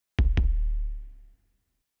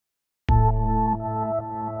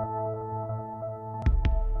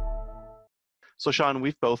So, Sean,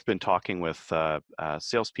 we've both been talking with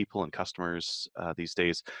salespeople and customers these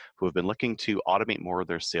days who have been looking to automate more of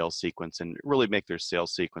their sales sequence and really make their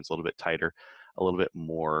sales sequence a little bit tighter, a little bit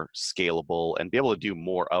more scalable, and be able to do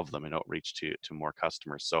more of them and outreach to more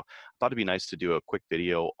customers. So, I thought it'd be nice to do a quick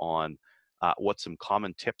video on what some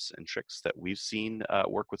common tips and tricks that we've seen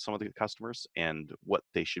work with some of the customers and what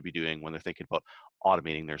they should be doing when they're thinking about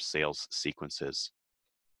automating their sales sequences.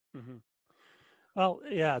 hmm Well,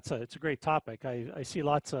 yeah, it's a great topic. I see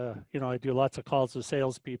lots of, I do lots of calls with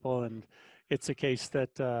salespeople, and it's a case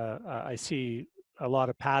that I see a lot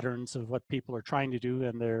of patterns of what people are trying to do,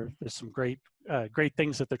 and there's some great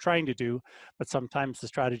things that they're trying to do, but sometimes the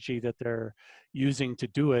strategy that they're using to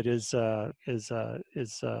do it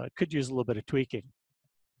could use a little bit of tweaking.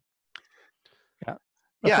 Yeah.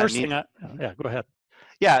 The Yeah, I first mean, thing, yeah, go ahead.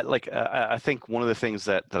 Yeah, like I think one of the things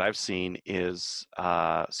that I've seen is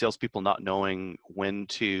salespeople not knowing when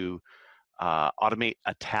to automate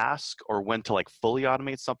a task or when to like fully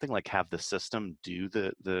automate something, like have the system do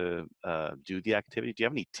the activity. Do you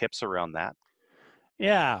have any tips around that?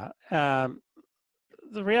 Yeah.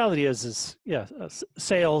 The reality is yeah,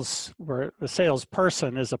 sales, where the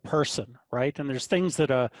salesperson is a person, right? And there's things that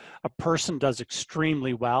a person does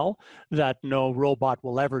extremely well that no robot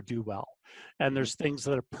will ever do well. And Hmm. there's things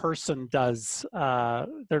that a person does,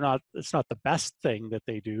 it's not the best thing that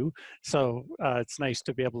they do. So it's nice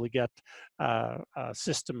to be able to get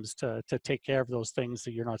systems to take care of those things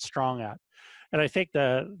that you're not strong at. And I think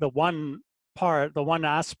the one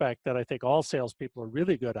aspect that I think all salespeople are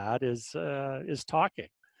really good at is talking,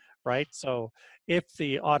 right? So if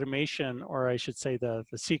the automation, or I should say the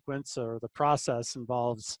sequence or the process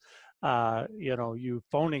involves, you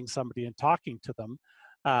phoning somebody and talking to them,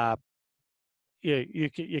 uh,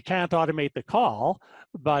 you can't automate the call,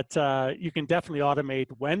 but you can definitely automate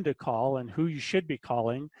when to call and who you should be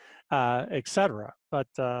calling, etc. But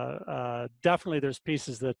definitely there's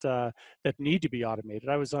pieces that need to be automated.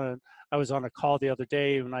 I was on a call the other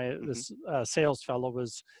day when Hmm. this sales fellow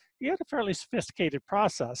he had a fairly sophisticated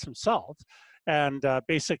process himself, and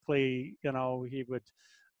basically, he would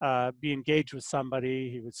be engaged with somebody,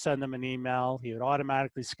 he would send them an email, he would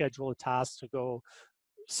automatically schedule a task to go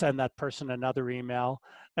send that person another email,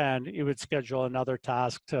 and you would schedule another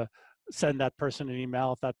task to send that person an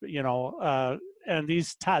email. If that, and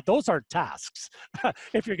those aren't tasks.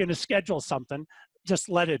 If you're going to schedule something, just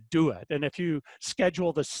let it do it. And if you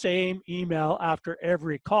schedule the same email after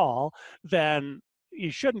every call, then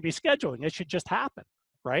you shouldn't be scheduling. It should just happen,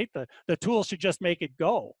 right? The tool should just make it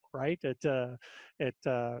go, right? The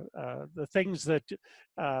things that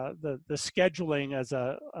the scheduling as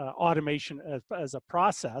a automation as a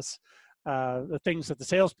process, the things that the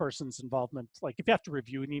salesperson's involvement, like if you have to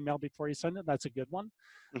review an email before you send it, that's a good one.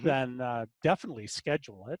 Hmm. Then definitely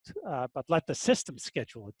schedule it, but let the system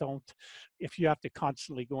schedule it. Don't, if you have to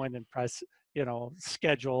constantly go in and press,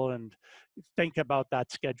 schedule and think about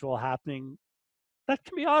that schedule happening, that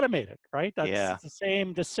can be automated, right? That's Yeah. the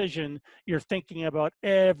same decision you're thinking about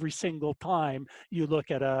every single time you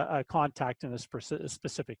look at a contact in a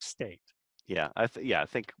specific state. Yeah, I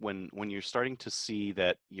think when you're starting to see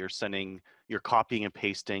that you're copying and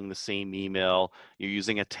pasting the same email, you're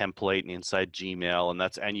using a template inside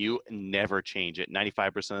Gmail, and you never change it.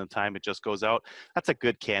 95% of the time, it just goes out. That's a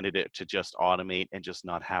good candidate to just automate and just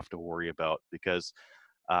not have to worry about because,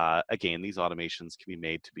 again, these automations can be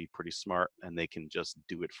made to be pretty smart, and they can just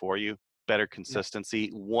do it for you. Better Yeah. consistency,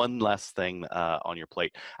 one less thing on your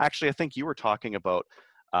plate. Actually, I think you were talking about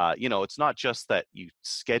it's not just that you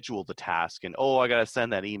schedule the task and, oh, I got to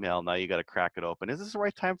send that email. Now you got to crack it open. Is this the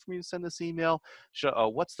right time for me to send this email?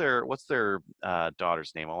 What's their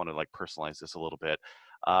daughter's name? I want to like personalize this a little bit.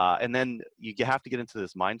 And then you have to get into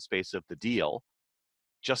this mind space of the deal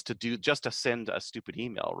just to send a stupid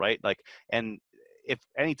email, right? Like, and if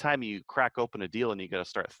anytime you crack open a deal and you got to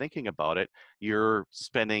start thinking about it, you're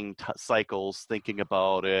spending cycles thinking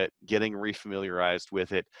about it, getting refamiliarized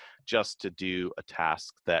with it, just to do a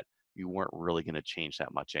task that you weren't really going to change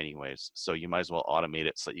that much anyways. So you might as well automate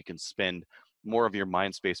it so that you can spend more of your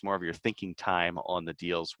mind space, more of your thinking time on the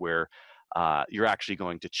deals where you're actually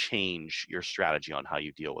going to change your strategy on how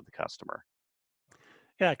you deal with the customer.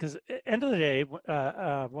 Yeah, because end of the day,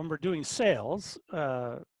 when we're doing sales,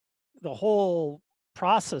 the whole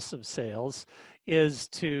process of sales is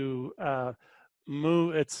to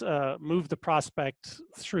move the prospect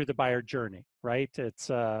through the buyer journey, right? It's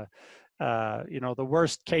the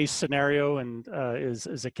worst case scenario and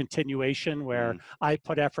is a continuation where Mm, I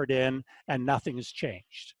put effort in and nothing's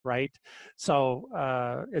changed, right? So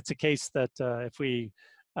it's a case that if we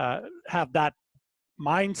have that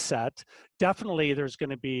mindset, definitely there's going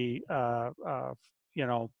to be, you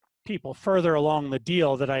know, people further along the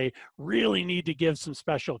deal that I really need to give some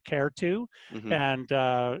special care to. Hmm. And,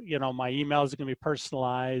 you know, my emails are going to be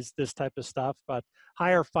personalized, this type of stuff. But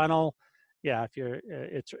higher funnel, yeah, if you're,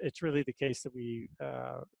 it's really the case that we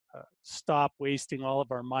stop wasting all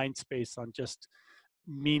of our mind space on just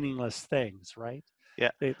meaningless things, right?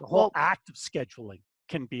 Yeah. The whole Well, act of scheduling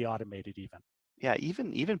can be automated even. yeah,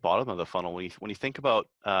 even bottom of the funnel, when you think about,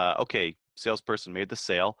 okay, salesperson made the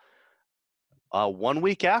sale, 1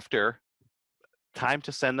 week after, time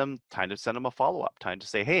to send them a follow-up, time to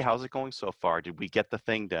say, hey, how's it going so far? Did we get the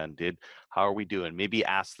thing done? How are we doing? Maybe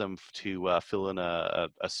ask them to fill in a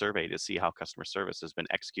survey to see how customer service has been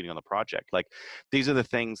executing on the project. Like, these are the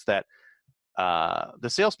things that the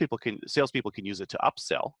salespeople can use it to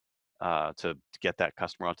upsell, to get that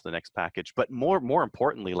customer onto the next package. But more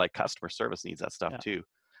importantly, like, customer service needs that stuff Yeah. too.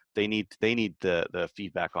 They need the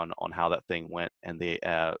feedback on how that thing went, and they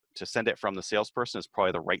to send it from the salesperson is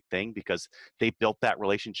probably the right thing, because they built that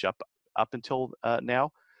relationship up until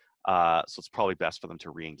now. So it's probably best for them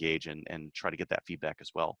to re-engage and try to get that feedback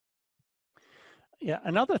as well. Yeah,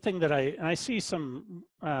 another thing that I see some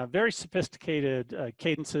very sophisticated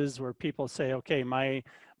cadences where people say, okay, my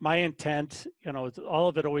intent, you know, all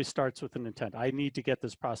of it always starts with an intent. I need to get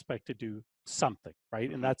this prospect to do something, right?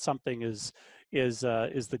 And Hmm. that something is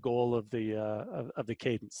the goal of of the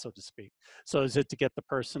cadence, so to speak. So is it to get the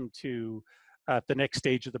person to the next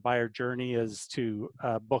stage of the buyer journey is to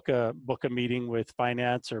book a meeting with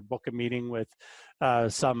finance, or book a meeting with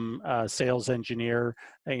some sales engineer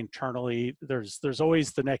internally. There's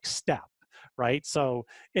always the next step, right? So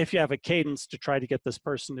if you have a cadence to try to get this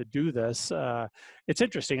person to do this, it's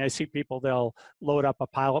interesting. I see people, they'll load up a a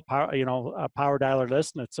power dialer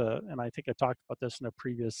list, and and I think I talked about this in a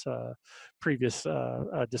previous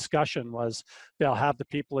discussion, was they'll have the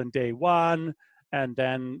people in day one, and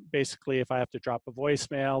then basically if I have to drop a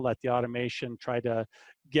voicemail, let the automation try to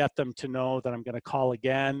get them to know that I'm going to call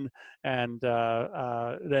again, and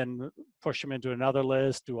then push them into another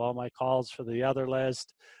list, do all my calls for the other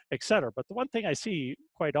list, et cetera. But the one thing I see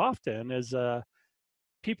quite often is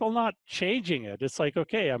people not changing it. It's like,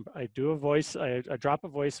 okay, I do a I drop a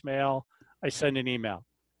voicemail, I send an email.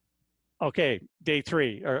 Okay, day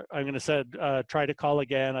three, or I'm going to send, try to call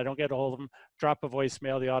again. I don't get a hold of them. Drop a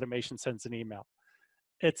voicemail. The automation sends an email.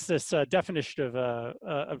 It's this definition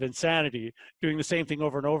of insanity, doing the same thing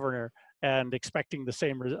over and over and expecting the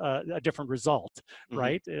same a different result, Hmm.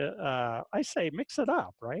 right? I say mix it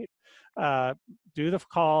up, right? Uh, do the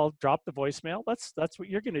call, drop the voicemail. That's what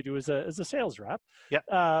you're going to do as a sales rep.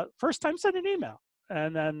 Yeah. First time, send an email,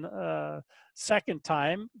 and then second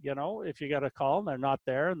time, you know, if you got a call and they're not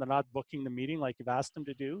there and they're not booking the meeting like you've asked them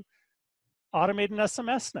to do, automate an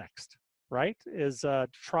SMS next, right? Is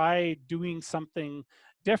try doing something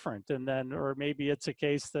different. And then, or maybe it's a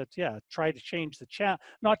case that, yeah, try to change the channel,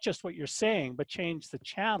 not just what you're saying, but change the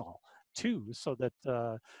channel too, so that,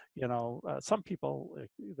 some people,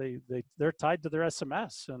 they're tied to their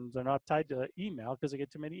SMS and they're not tied to email because they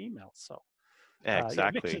get too many emails. So, Yeah,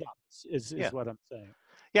 yeah, mix it exactly. up Yeah. is what I'm saying.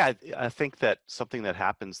 Yeah, I think that something that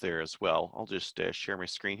happens there as well. I'll just share my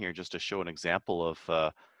screen here just to show an example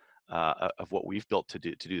of what we've built to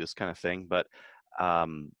do this kind of thing. But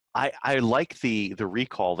I like the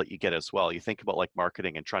recall that you get as well. You think about, like,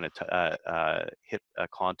 marketing and trying to hit a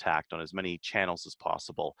contact on as many channels as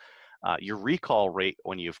possible. Your recall rate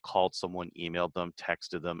when you've called someone, emailed them,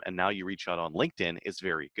 texted them, and now you reach out on LinkedIn is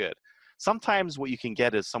very good. Sometimes what you can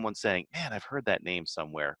get is someone saying, "Man, I've heard that name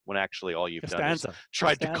somewhere," when actually all you've done is Costanza,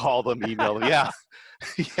 tried to Costanza. call them, email them. Yeah,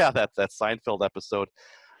 yeah, that Seinfeld episode.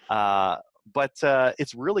 Uh, but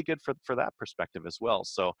it's really good for that perspective as well.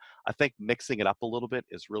 So I think mixing it up a little bit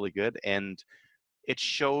is really good, and it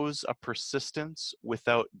shows a persistence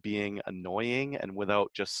without being annoying and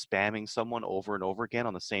without just spamming someone over and over again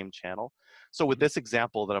on the same channel. So with Mhm. this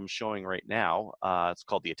example that I'm showing right now, it's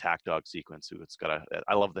called the attack dog sequence. It's got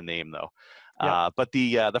I love the name though. Yep. But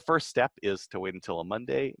the first step is to wait until a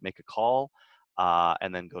Monday, make a call,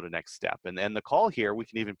 and then go to next step. And the call here, we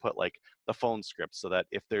can even put, like, the phone script, so that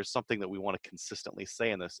if there's something that we want to consistently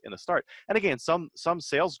say in the start. And again, some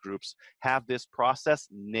sales groups have this process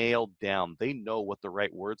nailed down. They know what the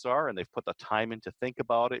right words are, and they've put the time in to think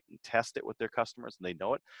about it and test it with their customers, and they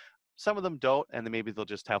know it. Some of them don't, and then maybe they'll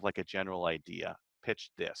just have, like, a general idea,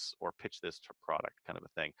 pitch this or pitch this to product, kind of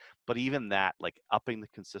a thing. But even that, like, upping the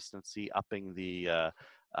consistency, upping the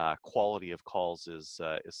quality of calls is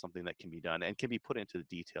something that can be done and can be put into the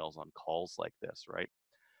details on calls like this, right?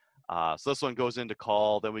 So this one goes into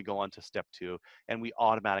call, then we go on to step two, and we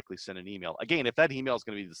automatically send an email. Again, if that email is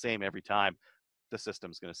going to be the same every time, the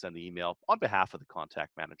system's going to send the email on behalf of the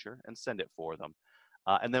contact manager and send it for them.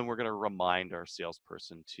 And then we're going to remind our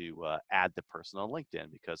salesperson to add the person on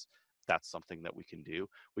LinkedIn, because that's something that we can do.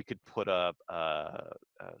 We could put a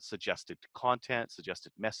suggested content,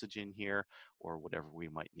 suggested message in here, or whatever we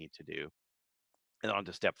might need to do. And on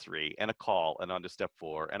to step 3, and a call, and on to step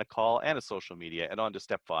 4, and a call, and a social media, and on to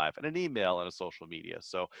step 5, and an email, and a social media.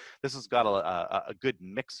 So this has got a good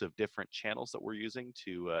mix of different channels that we're using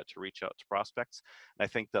to reach out to prospects. And I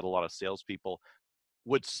think that a lot of salespeople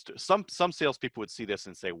would some salespeople would see this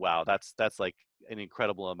and say, "Wow, that's like an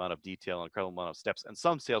incredible amount of detail, an incredible amount of steps." And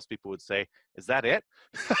some salespeople would say, "Is that it?"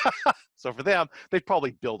 So for them, they'd probably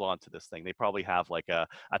build onto this thing. They probably have like a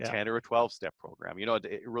Yeah. 10 or a 12-step program. You know,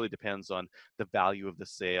 it really depends on the value of the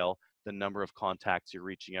sale, the number of contacts you're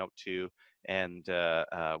reaching out to, and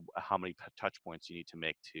how many touch points you need to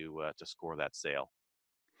make to score that sale.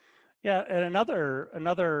 Yeah, and another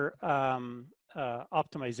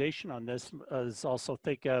optimization on this is also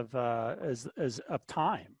think of as of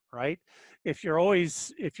time, right? If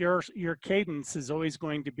your cadence is always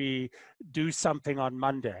going to be do something on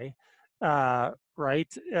Monday,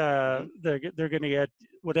 right? Hmm. They're going to get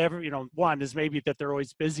whatever, one is maybe that they're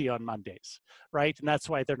always busy on Mondays, right? And that's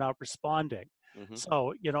why they're not responding. Hmm.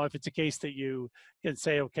 So, if it's a case that you can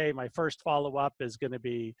say, okay, my first follow up is going to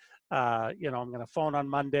be I'm going to phone on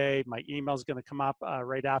Monday. My email is going to come up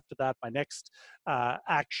right after that. My next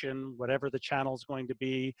action, whatever the channel is going to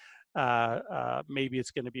be, maybe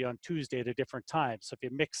it's going to be on Tuesday at a different time. So if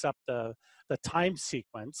you mix up the time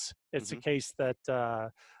sequence, it's a Hmm. case that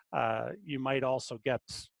you might also get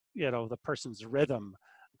the person's rhythm.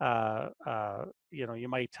 You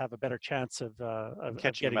might have a better chance of And of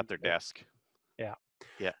catching them getting at their desk. yeah.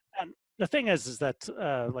 Yeah. And the thing is that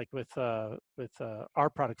like with our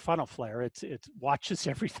product FunnelFLARE, it watches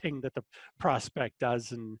everything that the prospect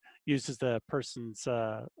does and uses the person's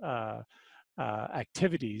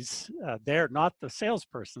activities. They're not the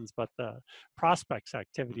salesperson's, but the prospect's Hmm.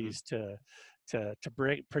 activities to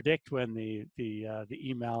predict when the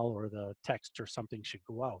email or the text or something should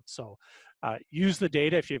go out. So use the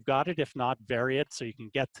data if you've got it. If not, vary it so you can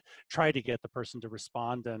try to get the person to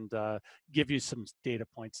respond and give you some data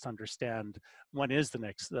points to understand when is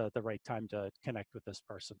the right time to connect with this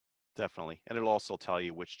person. Definitely. And it'll also tell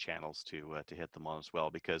you which channels to hit them on as well,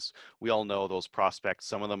 because we all know those prospects.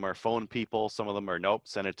 Some of them are phone people, some of them are nope,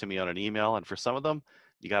 send it to me on an email. And for some of them,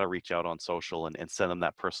 you got to reach out on social and send them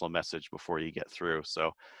that personal message before you get through.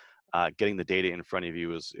 So getting the data in front of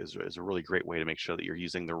you is a really great way to make sure that you're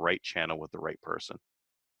using the right channel with the right person.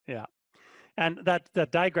 Yeah. And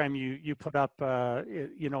that diagram you put up,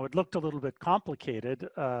 it looked a little bit complicated,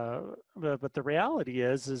 but the reality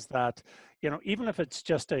is that even if it's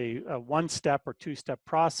just a one-step or two-step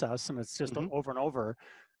process, and it's just Hmm. over and over,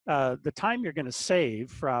 the time you're going to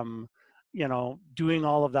save from doing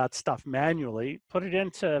all of that stuff manually, put it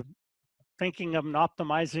into thinking of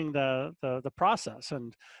optimizing the process.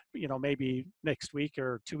 And maybe next week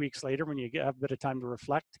or 2 weeks later when you have a bit of time to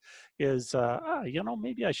reflect is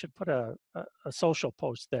maybe I should put a social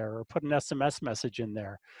post there or put an SMS message in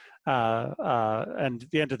there. And at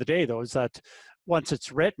the end of the day though is that once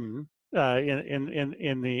it's written in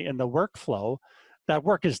the workflow, that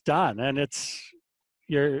work is done and And it's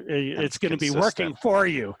it's going to be working consistent. for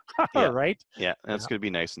you. Yeah. Right. Yeah, and it's Yeah. going to be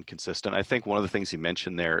nice and consistent. I think one of the things you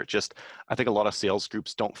mentioned there, just I think a lot of sales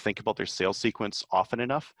groups don't think about their sales sequence often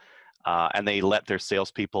enough, and they let their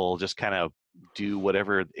salespeople just kind of do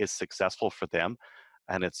whatever is successful for them,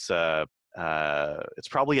 and it's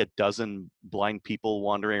probably a dozen blind people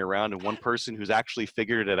wandering around and one person who's actually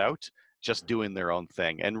figured it out, just doing their own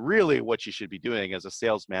thing. And really, what you should be doing as a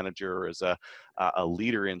sales manager or as a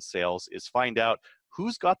leader in sales is find out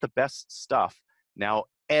who's got the best stuff. Now,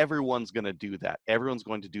 everyone's going to do that. Everyone's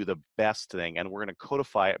going to do the best thing, and we're going to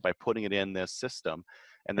codify it by putting it in this system.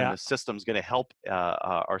 And then Yeah. the system's going to help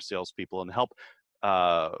our salespeople and help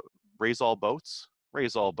uh, raise all boats.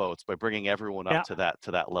 Raise all boats by bringing everyone up Yeah.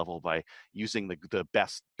 to that level by using the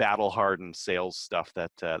best battle hardened sales stuff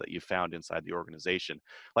that you found inside the organization.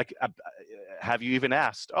 Like, have you even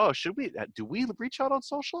asked? Oh, do we reach out on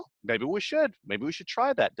social? Maybe we should. Maybe we should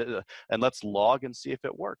try that, and let's log and see if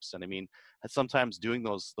it works. And I mean, sometimes doing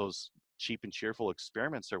those cheap and cheerful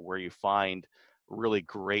experiments are where you find really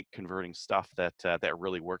great converting stuff that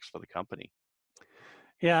really works for the company.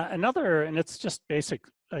 Yeah, and it's just basic,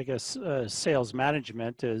 I guess, sales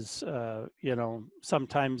management is,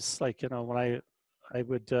 sometimes like, when I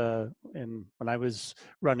would, when I was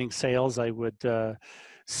running sales, I would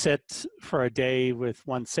sit for a day with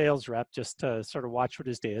one sales rep just to sort of watch what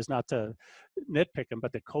his day is, not to nitpick him,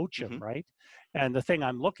 but to coach him, Hmm. right? And the thing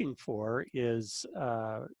I'm looking for is,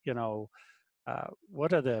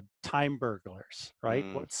 what are the time burglars, right?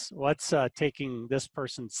 Mm, What's taking this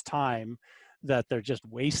person's time that they're just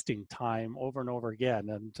wasting time over and over again,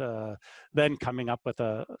 and then coming up with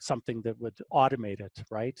a something that would automate it,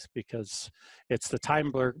 right? Because it's the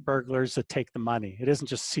time burglars that take the money. It isn't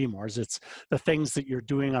just Seymour's; it's the things that you're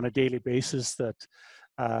doing on a daily basis that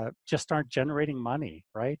just aren't generating money,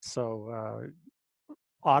 right? So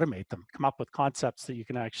automate them, come up with concepts that you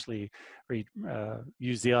can actually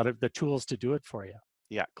use the tools to do it for you.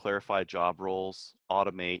 yeah, clarify job roles,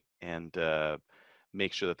 automate, and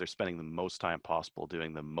make sure that they're spending the most time possible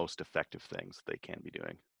doing the most effective things they can be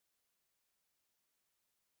doing.